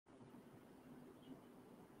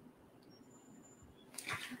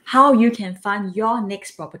how you can fund your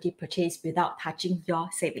next property purchase without touching your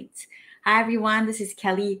savings. Hi everyone, this is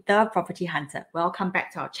Kelly, the Property Hunter. Welcome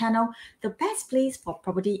back to our channel, the best place for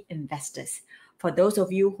property investors. For those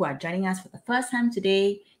of you who are joining us for the first time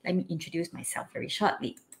today, let me introduce myself very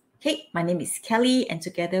shortly. Okay, my name is Kelly, and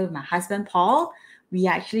together with my husband Paul, we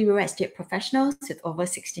are actually real estate professionals with over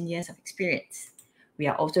 16 years of experience. We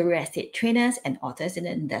are also real estate trainers and authors in the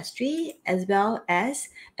industry, as well as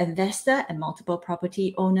investor and multiple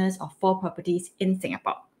property owners of 4 properties in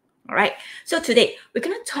Singapore. All right. So today we're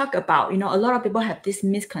going to talk about, a lot of people have this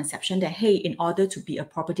misconception that, hey, in order to be a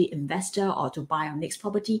property investor or to buy our next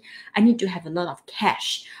property, I need to have a lot of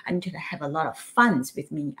cash. I need to have a lot of funds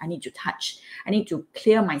with me. I need to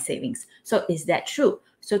clear my savings. So is that true?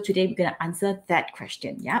 So today we're going to answer that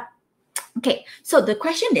question. Yeah. Okay, so the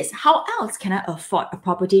question is, how else can I afford a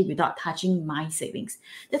property without touching my savings?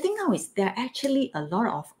 The thing now is there are actually a lot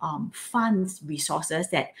of funds, resources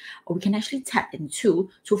that we can actually tap into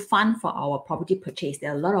to fund for our property purchase.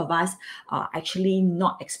 There are a lot of us actually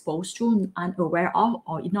not exposed to, unaware of,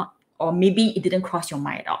 or maybe it didn't cross your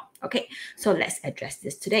mind at all. Okay, so let's address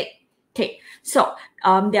this today. Okay, so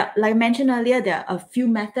like I mentioned earlier, there are a few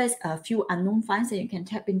methods, a few unknown funds that you can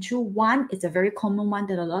tap into. One is a very common one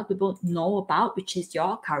that a lot of people know about, which is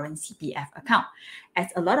your current CPF account. As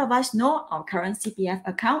a lot of us know, our current CPF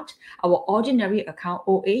account, our ordinary account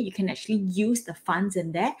OA, you can actually use the funds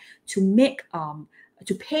in there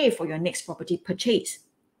to pay for your next property purchase.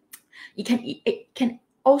 It can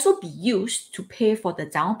also be used to pay for the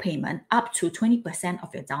down payment up to 20%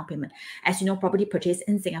 of your down payment. As you know, property purchase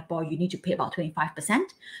in Singapore, you need to pay about 25%.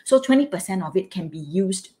 So 20% of it can be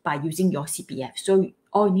used by using your CPF. So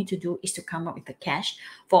all you need to do is to come up with the cash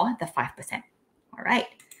for the 5%. All right.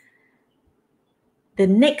 The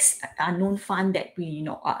next unknown fund that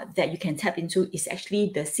that you can tap into is actually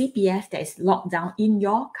the CPF that is locked down in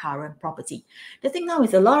your current property. The thing now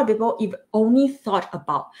is a lot of people only thought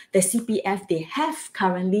about the CPF they have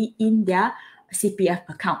currently in their CPF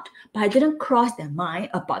account, but it didn't cross their mind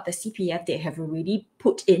about the CPF they have already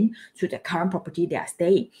put in to the current property they are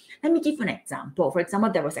staying. Let me give you an example. For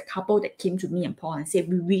example, there was a couple that came to me and Paul and said,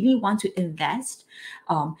 we really want to invest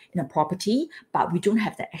in a property, but we don't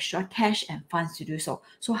have the extra cash and funds to do so.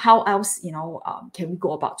 So how else, can we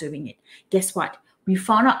go about doing it? Guess what? We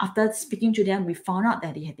found out after speaking to them, we found out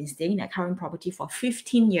that they had been staying in their current property for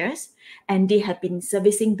 15 years and they had been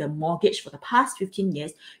servicing the mortgage for the past 15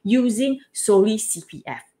 years using solely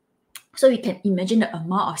CPF. So you can imagine the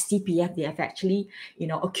amount of CPF they have actually,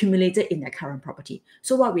 accumulated in their current property.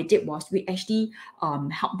 So what we did was we actually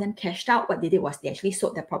helped them cash out. What they did was they actually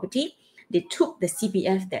sold their property. They took the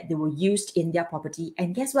CPF that they were used in their property,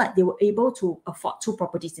 and guess what? They were able to afford 2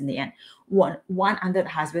 properties in the end. One under the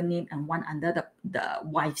husband's name and one under the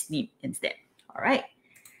wife's name instead. All right.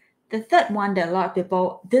 The third one that a lot of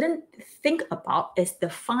people didn't think about is the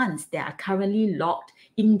funds that are currently locked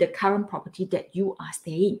in the current property that you are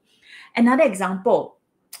staying. Another example,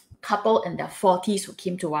 couple in their 40s who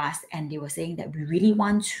came to us and they were saying that we really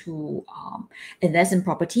want to invest in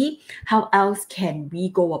property. How else can we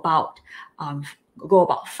go about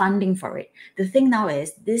funding for it? The thing now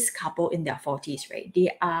is this couple in their 40s, right?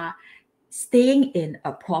 They are staying in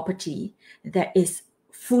a property that is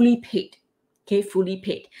fully paid. Okay, fully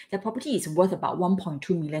paid. The property is worth about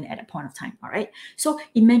 1.2 million at a point of time. All right. So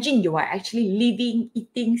imagine you are actually living,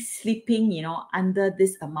 eating, sleeping, under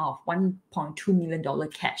this amount of $1.2 million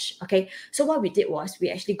cash. Okay. So what we did was we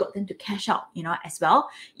actually got them to cash out, as well.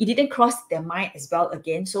 It didn't cross their mind as well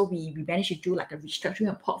again. So we managed to do like a restructuring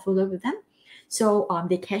of portfolio with them. So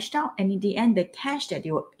they cashed out, and in the end, the cash that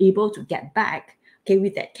they were able to get back, okay,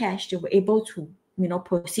 with that cash, they were able to,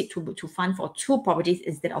 proceed to fund for 2 properties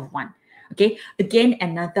instead of 1. Okay, again,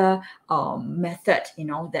 another method,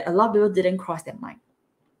 that a lot of people didn't cross their mind.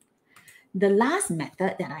 The last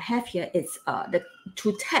method that I have here is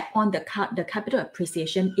to tap on the capital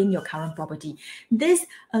appreciation in your current property. This,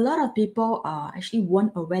 a lot of people actually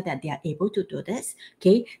weren't aware that they are able to do this.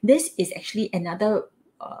 Okay, this is actually another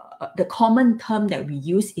the common term that we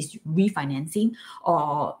use is refinancing,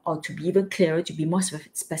 or to be even clearer, to be more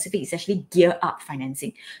specific, is actually gear up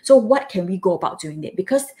financing. So what can we go about doing that?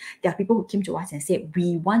 Because there are people who came to us and said,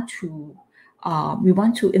 we want to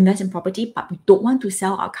invest in property, but we don't want to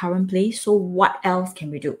sell our current place. So what else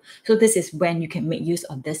can we do? So this is when you can make use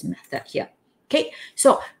of this method here. Okay,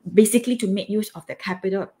 so basically to make use of the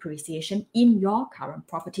capital appreciation in your current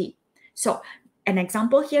property. So an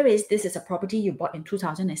example here is, this is a property you bought in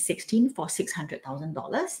 2016 for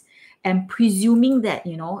 $600,000. and presuming that,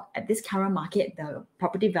 at this current market, the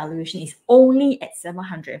property valuation is only at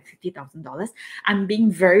 $750,000, I'm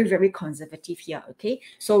being very, very conservative here, okay?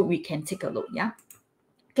 So we can take a look, yeah?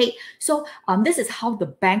 Okay, so this is how the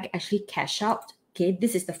bank actually cash out. Okay,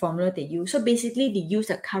 this is the formula they use. So basically, they use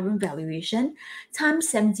the current valuation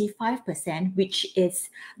times 75%, which is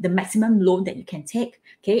the maximum loan that you can take.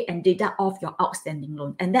 Okay, and deduct off your outstanding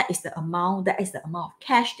loan, and that is the amount. That is the amount of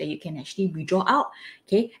cash that you can actually withdraw out.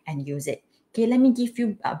 Okay, and use it. Okay, let me give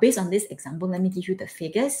you, based on this example, let me give you the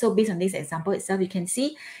figures. So based on this example itself, you can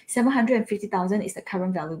see 750,000 is the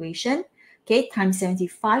current valuation. Okay, times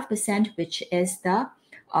 75%, which is the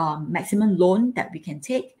maximum loan that we can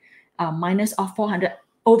take, minus of 400.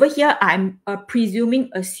 Over here, I'm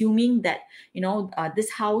assuming that,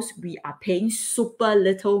 this house, we are paying super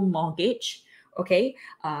little mortgage, okay?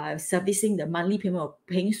 Servicing the monthly payment, of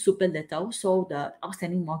paying super little. So the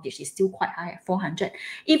outstanding mortgage is still quite high at 400.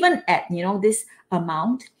 Even at, this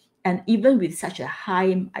amount, and even with such a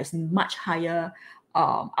high, much higher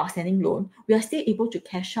outstanding loan, we are still able to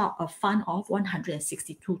cash out a fund of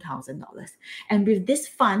 $162,000. And with these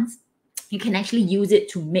funds, you can actually use it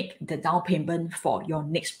to make the down payment for your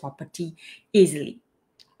next property easily.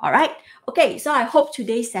 All right. Okay. So I hope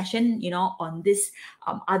today's session, on this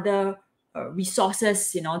other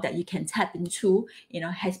resources, that you can tap into,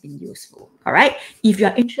 has been useful. All right. If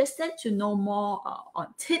you're interested to know more on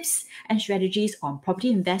tips and strategies on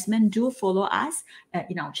property investment, do follow us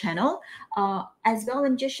in our channel. As well,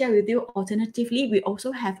 let me just share with you, alternatively, we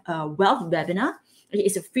also have a wealth webinar.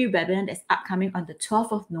 It's a free webinar that's upcoming on the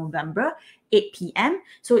 12th of November, 8 p.m.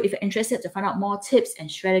 So if you're interested to find out more tips and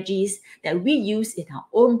strategies that we use in our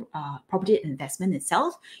own property investment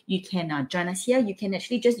itself, you can join us here. You can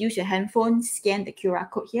actually just use your handphone, scan the QR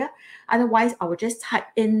code here. Otherwise, I will just type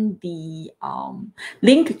in the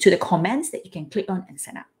link to the comments that you can click on and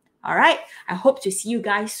sign up. All right. I hope to see you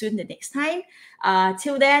guys soon the next time.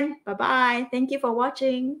 Till then, bye-bye. Thank you for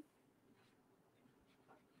watching.